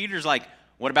story, Peter's like,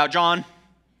 what about John?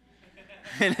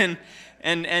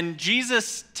 And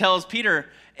Jesus tells Peter,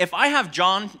 if I have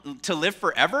John to live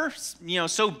forever,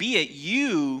 so be it.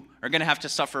 You are going to have to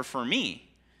suffer for me.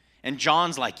 And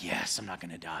John's like, yes, I'm not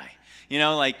going to die.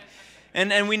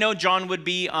 And we know John would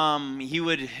be, he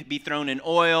would be thrown in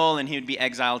oil and he would be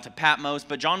exiled to Patmos.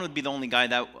 But John would be the only guy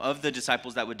of the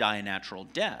disciples that would die a natural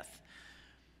death.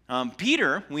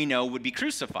 Peter, we know, would be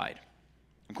crucified.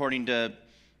 According to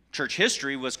church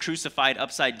history, was crucified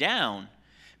upside down,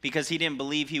 because he didn't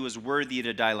believe he was worthy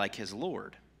to die like his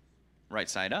Lord, right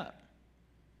side up.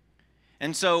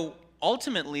 And so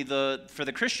ultimately, for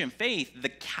the Christian faith, the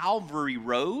Calvary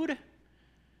road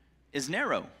is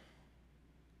narrow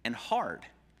and hard.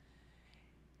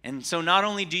 And so not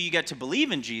only do you get to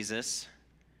believe in Jesus,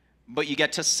 but you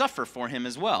get to suffer for him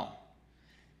as well.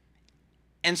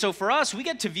 And so for us, we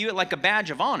get to view it like a badge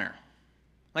of honor.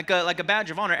 Like a badge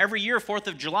of honor. Every year, 4th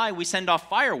of July, we send off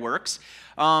fireworks,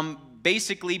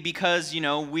 basically because,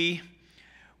 we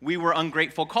were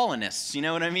ungrateful colonists, you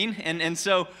know what I mean? And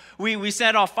so we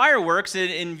set off fireworks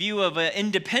in view of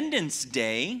Independence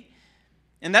Day,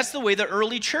 and that's the way the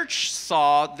early church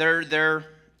saw their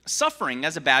suffering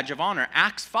as a badge of honor.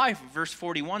 Acts 5, verse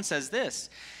 41 says this,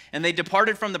 and they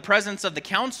departed from the presence of the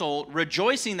council,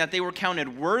 rejoicing that they were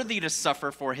counted worthy to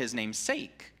suffer for his name's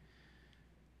sake.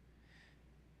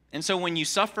 And so when you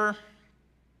suffer,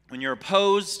 when you're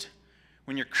opposed,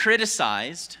 when you're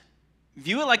criticized,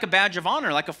 view it like a badge of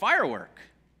honor, like a firework.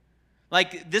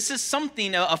 Like this is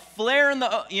something, a flare in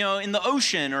the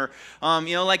ocean, or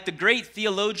like the great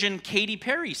theologian Katy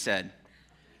Perry said,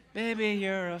 "Baby,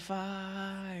 you're a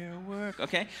firework."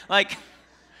 Okay, like,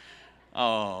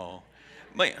 oh,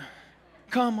 but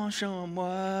come on, show them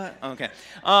what. Okay,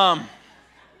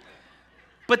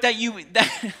 but that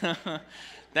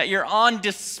you're on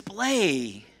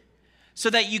display so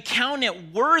that you count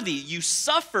it worthy. You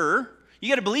suffer. You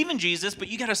got to believe in Jesus, but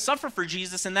you got to suffer for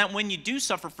Jesus, and that when you do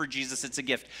suffer for Jesus, it's a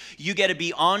gift. You got to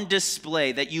be on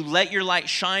display, that you let your light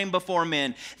shine before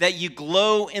men, that you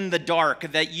glow in the dark,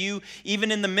 that you,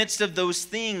 even in the midst of those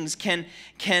things, can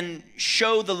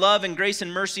show the love and grace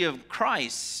and mercy of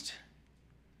Christ.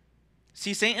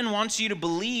 See, Satan wants you to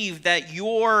believe that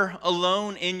you're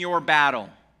alone in your battle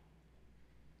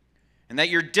and that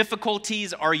your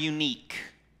difficulties are unique,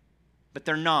 but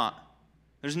they're not.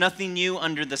 There's nothing new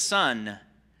under the sun.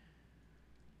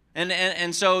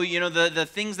 And so, the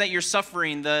things that you're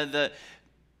suffering, the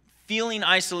feeling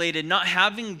isolated, not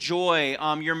having joy,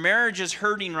 your marriage is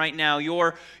hurting right now,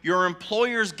 your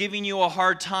employer's giving you a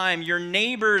hard time, your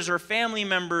neighbors or family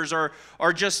members are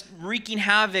just wreaking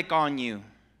havoc on you.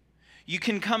 You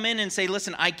can come in and say,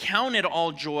 listen, I count it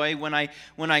all joy when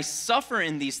I suffer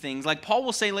in these things. Like Paul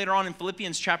will say later on in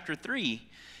Philippians chapter 3,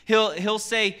 he'll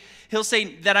say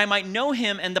that I might know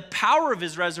him and the power of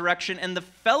his resurrection and the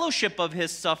fellowship of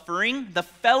his suffering,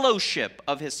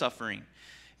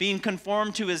 being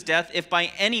conformed to his death, if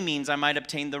by any means I might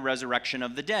obtain the resurrection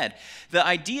of the dead. The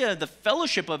idea, the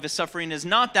fellowship of his suffering is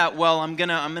not that, well, I'm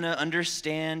gonna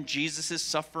understand Jesus'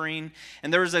 suffering.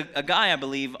 And there was a guy, I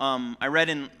believe, I read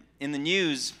in the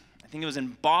news, I think it was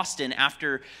in Boston,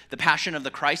 after The Passion of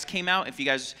the Christ came out. If you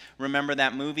guys remember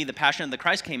that movie, The Passion of the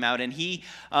Christ came out, and he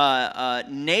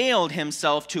nailed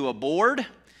himself to a board.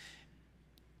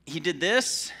 He did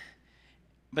this,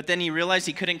 but then he realized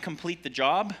he couldn't complete the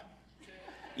job,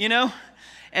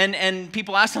 And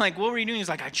people asked him, like, what were you doing? He's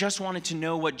like, I just wanted to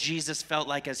know what Jesus felt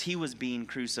like as he was being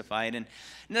crucified. And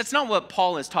that's not what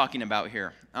Paul is talking about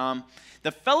here.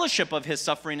 The fellowship of his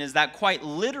suffering is that quite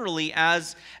literally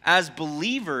as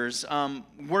believers,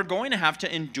 we're going to have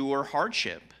to endure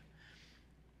hardship.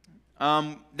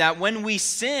 That when we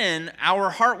sin,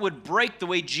 our heart would break the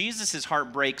way Jesus'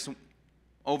 heart breaks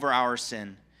over our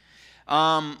sin.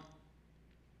 That,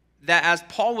 as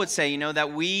Paul would say,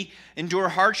 that we endure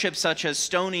hardships such as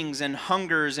stonings and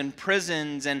hungers and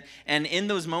prisons, and in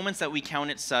those moments that we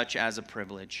count it such as a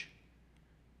privilege.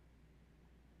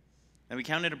 That we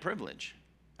count it a privilege.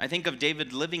 I think of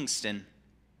David Livingstone.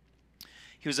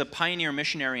 He was a pioneer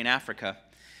missionary in Africa.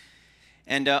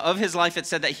 And of his life, it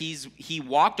said that he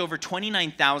walked over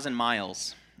 29,000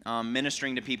 miles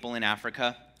ministering to people in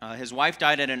Africa. His wife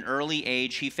died at an early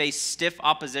age. He faced stiff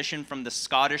opposition from the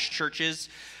Scottish churches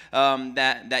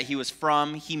that he was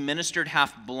from. He ministered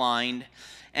half blind.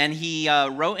 And he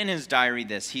wrote in his diary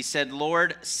this. He said,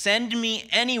 Lord, send me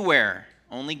anywhere,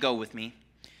 only go with me.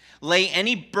 Lay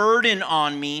any burden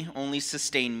on me, only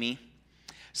sustain me.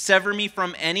 Sever me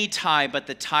from any tie, but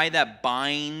the tie that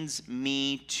binds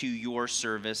me to your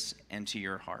service and to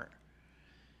your heart.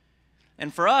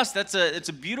 And for us, it's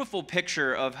a beautiful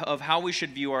picture of how we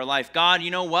should view our life. God,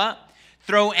 you know what?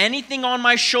 Throw anything on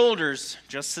my shoulders,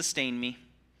 just sustain me.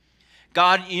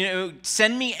 God,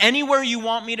 send me anywhere you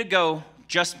want me to go,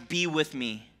 just be with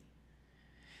me.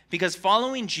 Because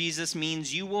following Jesus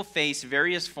means you will face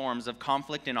various forms of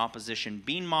conflict and opposition,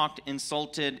 being mocked,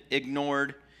 insulted,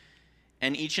 ignored,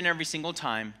 and each and every single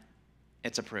time,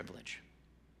 it's a privilege.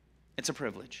 It's a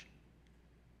privilege.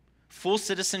 Full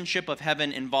citizenship of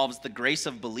heaven involves the grace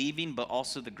of believing, but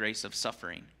also the grace of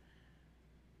suffering.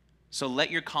 So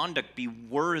let your conduct be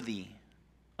worthy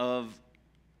of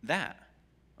that,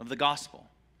 of the gospel.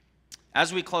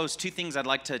 As we close, two things I'd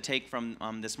like to take from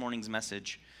this morning's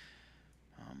message.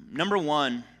 Number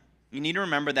one, you need to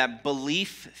remember that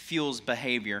belief fuels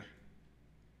behavior.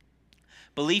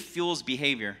 Belief fuels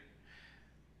behavior.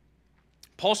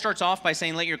 Paul starts off by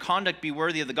saying, let your conduct be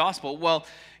worthy of the gospel. Well,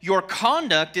 your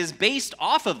conduct is based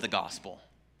off of the gospel.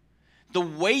 The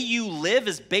way you live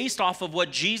is based off of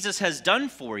what Jesus has done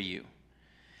for you.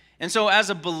 And so as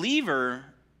a believer,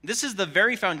 this is the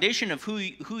very foundation of who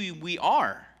we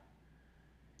are.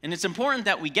 And it's important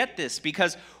that we get this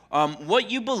because what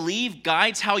you believe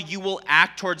guides how you will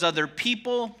act towards other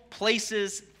people,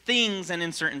 places, things, and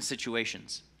in certain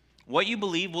situations. What you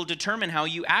believe will determine how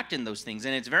you act in those things.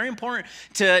 And it's very important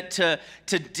to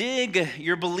dig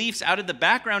your beliefs out of the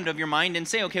background of your mind and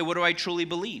say, okay, what do I truly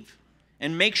believe?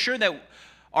 And make sure that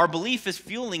our belief is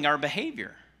fueling our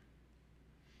behavior.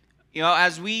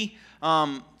 As we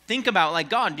think about, like,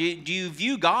 God, do you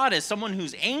view God as someone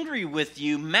who's angry with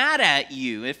you, mad at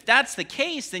you? If that's the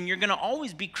case, then you're going to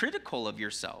always be critical of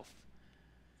yourself.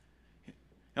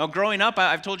 Growing up,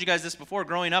 I've told you guys this before.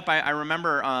 Growing up, I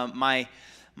remember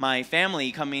my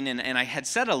family coming in, and I had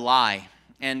said a lie.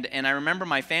 And I remember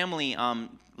my family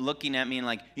looking at me and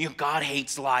like, God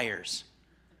hates liars.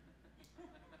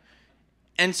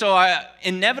 And so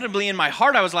inevitably in my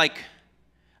heart, I was like,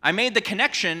 I made the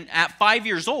connection at 5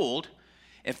 years old.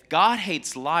 If God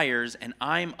hates liars and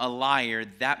I'm a liar,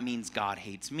 that means God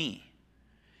hates me.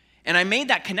 And I made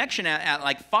that connection at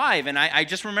like 5, and I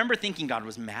just remember thinking God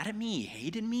was mad at me, he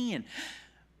hated me.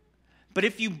 But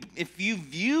if you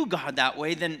view God that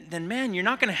way, then man, you're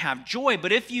not going to have joy.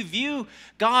 But if you view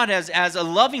God as a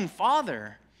loving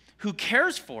Father who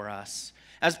cares for us,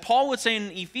 as Paul would say in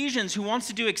Ephesians, who wants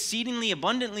to do exceedingly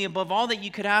abundantly above all that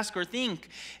you could ask or think,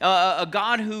 a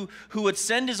God who would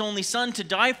send his only Son to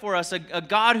die for us, a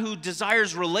God who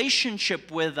desires relationship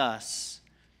with us,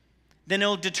 then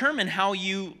it'll determine how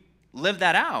you live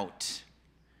that out.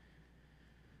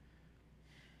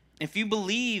 If you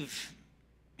believe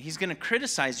he's going to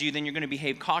criticize you, then you're going to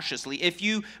behave cautiously. If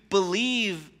you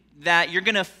believe that you're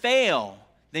going to fail,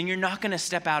 then you're not going to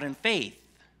step out in faith.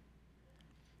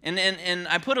 And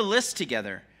I put a list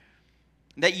together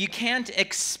that you can't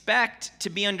expect to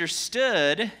be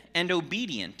understood and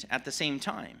obedient at the same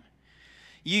time.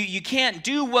 You can't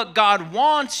do what God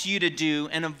wants you to do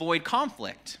and avoid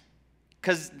conflict,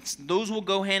 because those will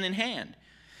go hand in hand.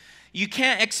 You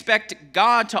can't expect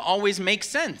God to always make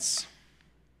sense,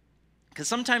 because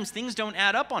sometimes things don't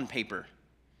add up on paper.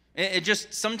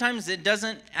 Sometimes it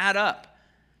doesn't add up.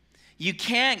 You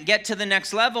can't get to the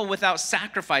next level without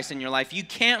sacrifice in your life. You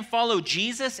can't follow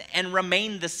Jesus and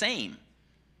remain the same.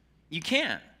 You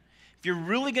can't. If you're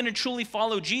really going to truly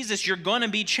follow Jesus, you're going to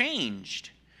be changed.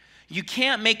 You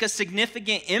can't make a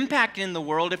significant impact in the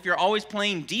world if you're always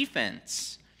playing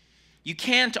defense. You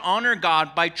can't honor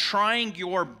God by trying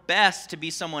your best to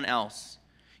be someone else.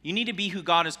 You need to be who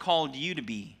God has called you to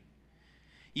be.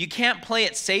 You can't play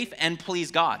it safe and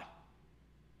please God.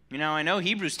 You know, I know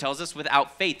Hebrews tells us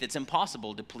without faith it's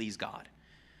impossible to please God.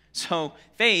 So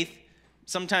faith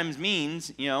sometimes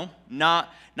means, not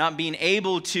being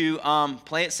able to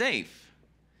play it safe.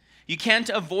 You can't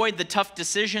avoid the tough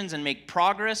decisions and make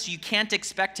progress. You can't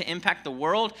expect to impact the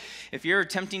world if you're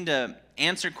attempting to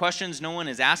answer questions no one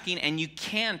is asking, and you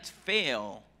can't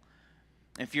fail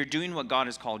if you're doing what God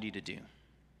has called you to do.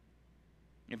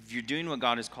 If you're doing what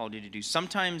God has called you to do.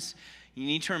 Sometimes you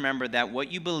need to remember that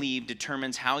what you believe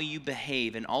determines how you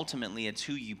behave, and ultimately it's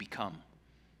who you become.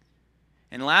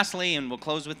 And lastly, and we'll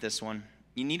close with this one,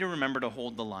 you need to remember to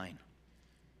hold the line.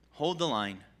 Hold the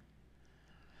line.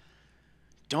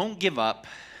 Don't give up.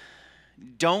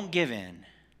 Don't give in.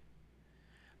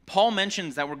 Paul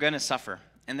mentions that we're going to suffer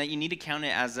and that you need to count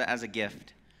it as a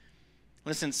gift.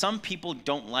 Listen, some people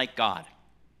don't like God,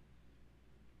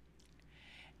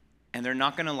 and they're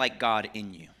not going to like God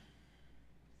in you.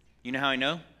 You know how I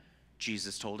know?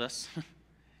 Jesus told us.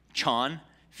 John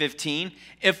 15.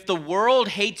 If the world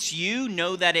hates you,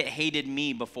 know that it hated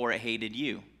me before it hated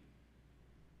you.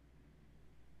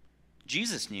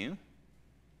 Jesus knew.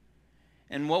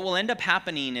 And what will end up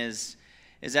happening is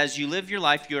as you live your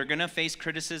life, you're going to face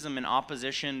criticism and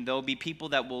opposition. There'll be people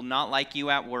that will not like you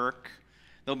at work.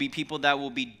 There'll be people that will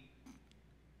be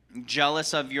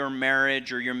jealous of your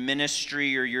marriage or your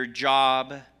ministry or your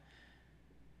job.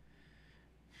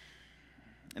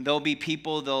 And there'll be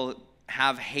people, they'll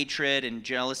have hatred and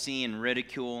jealousy and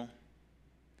ridicule.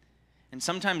 And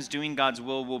sometimes doing God's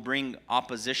will bring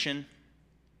opposition.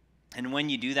 And when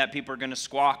you do that, people are going to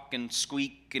squawk and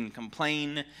squeak and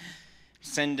complain,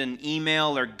 send an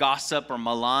email or gossip or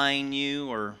malign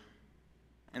you,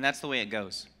 and that's the way it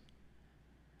goes.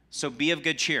 So be of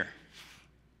good cheer.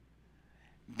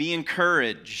 Be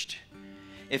encouraged.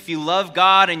 If you love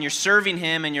God and you're serving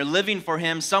him and you're living for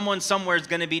him, someone somewhere is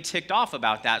going to be ticked off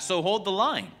about that. So hold the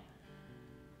line.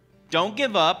 Don't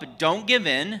give up. Don't give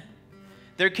in.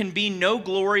 There can be no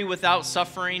glory without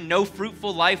suffering, no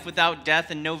fruitful life without death,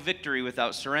 and no victory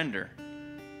without surrender.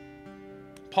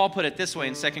 Paul put it this way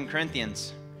in 2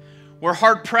 Corinthians. We're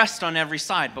hard pressed on every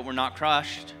side, but we're not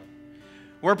crushed.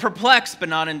 We're perplexed, but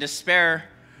not in despair.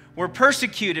 We're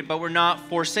persecuted, but we're not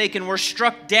forsaken. We're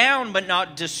struck down, but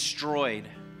not destroyed.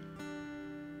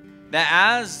 That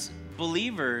as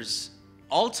believers,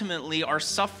 ultimately our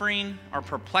suffering, our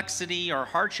perplexity, our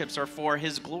hardships are for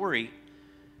his glory.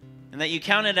 And that you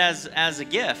count it as a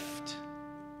gift.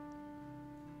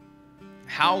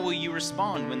 How will you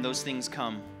respond when those things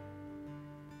come?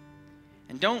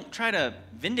 And don't try to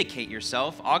vindicate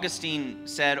yourself. Augustine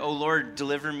said, "O Lord,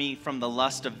 deliver me from the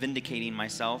lust of vindicating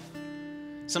myself."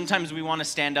 Sometimes we want to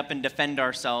stand up and defend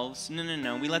ourselves.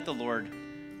 No. We let the Lord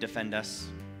defend us.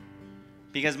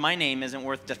 Because my name isn't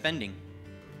worth defending.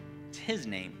 It's his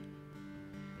name.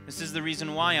 This is the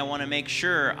reason why I want to make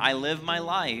sure I live my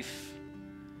life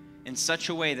in such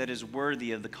a way that is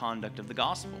worthy of the conduct of the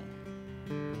gospel.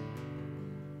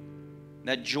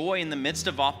 that joy in the midst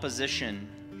of opposition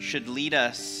should lead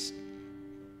us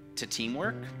to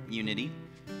teamwork, unity,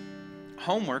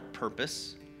 homework,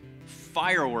 purpose,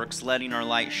 fireworks, letting our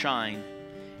light shine,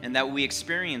 and that we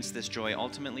experience this joy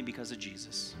ultimately because of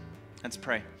Jesus. Let's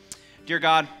pray. Dear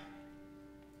God,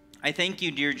 I thank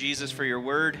you, dear Jesus, for your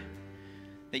word,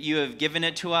 that you have given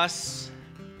it to us,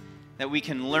 that we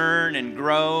can learn and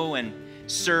grow and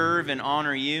serve and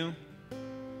honor you.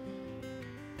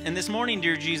 And this morning,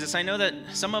 dear Jesus, I know that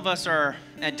some of us are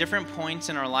at different points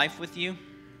in our life with you.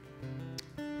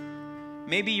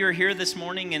 Maybe you're here this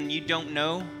morning and you don't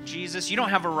know Jesus. You don't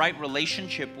have a right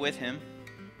relationship with him.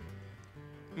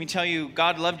 Let me tell you,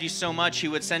 God loved you so much, he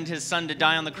would send his son to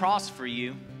die on the cross for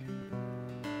you.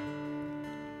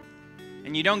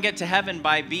 And you don't get to heaven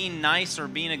by being nice or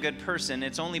being a good person.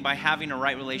 It's only by having a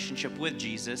right relationship with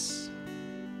Jesus.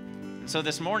 And so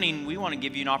this morning, we want to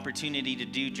give you an opportunity to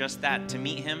do just that, to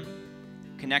meet him,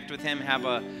 connect with him, have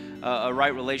a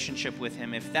right relationship with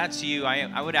him. If that's you,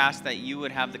 I would ask that you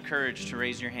would have the courage to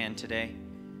raise your hand today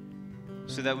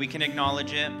so that we can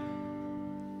acknowledge it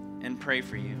and pray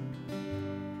for you.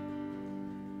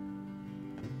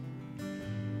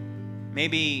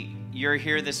 Maybe you're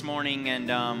here this morning and,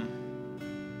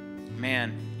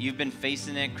 man, you've been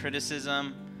facing it,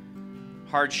 criticism,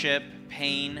 hardship,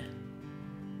 pain,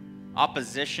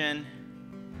 opposition,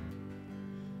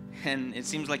 and it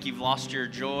seems like you've lost your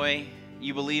joy.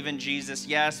 You believe in Jesus,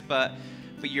 yes, but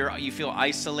you feel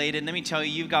isolated. Let me tell you,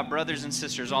 you've got brothers and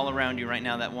sisters all around you right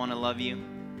now that want to love you,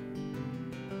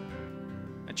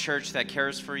 a church that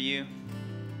cares for you.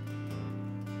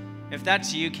 If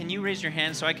that's you, can you raise your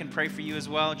hand so I can pray for you as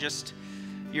well? Just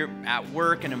you're at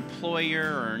work, an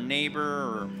employer or a neighbor,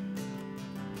 or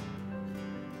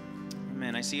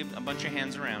man, I see a bunch of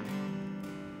hands around.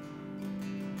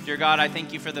 Dear God, I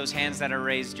thank you for those hands that are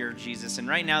raised, dear Jesus. And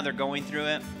right now they're going through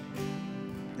it.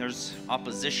 There's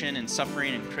opposition and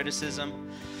suffering and criticism.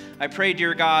 I pray,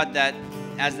 dear God, that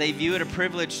as they view it a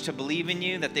privilege to believe in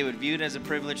you, that they would view it as a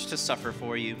privilege to suffer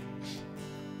for you.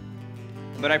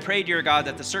 But I pray, dear God,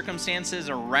 that the circumstances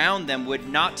around them would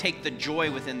not take the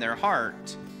joy within their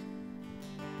heart.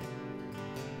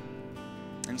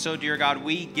 And so, dear God,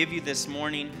 we give you this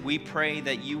morning. We pray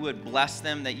that you would bless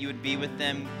them, that you would be with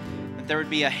them, that there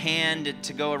would be a hand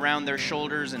to go around their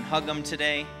shoulders and hug them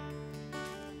today.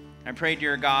 I pray,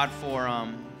 dear God,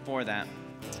 for that.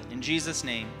 In Jesus'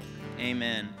 name,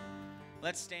 amen.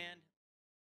 Let's stand.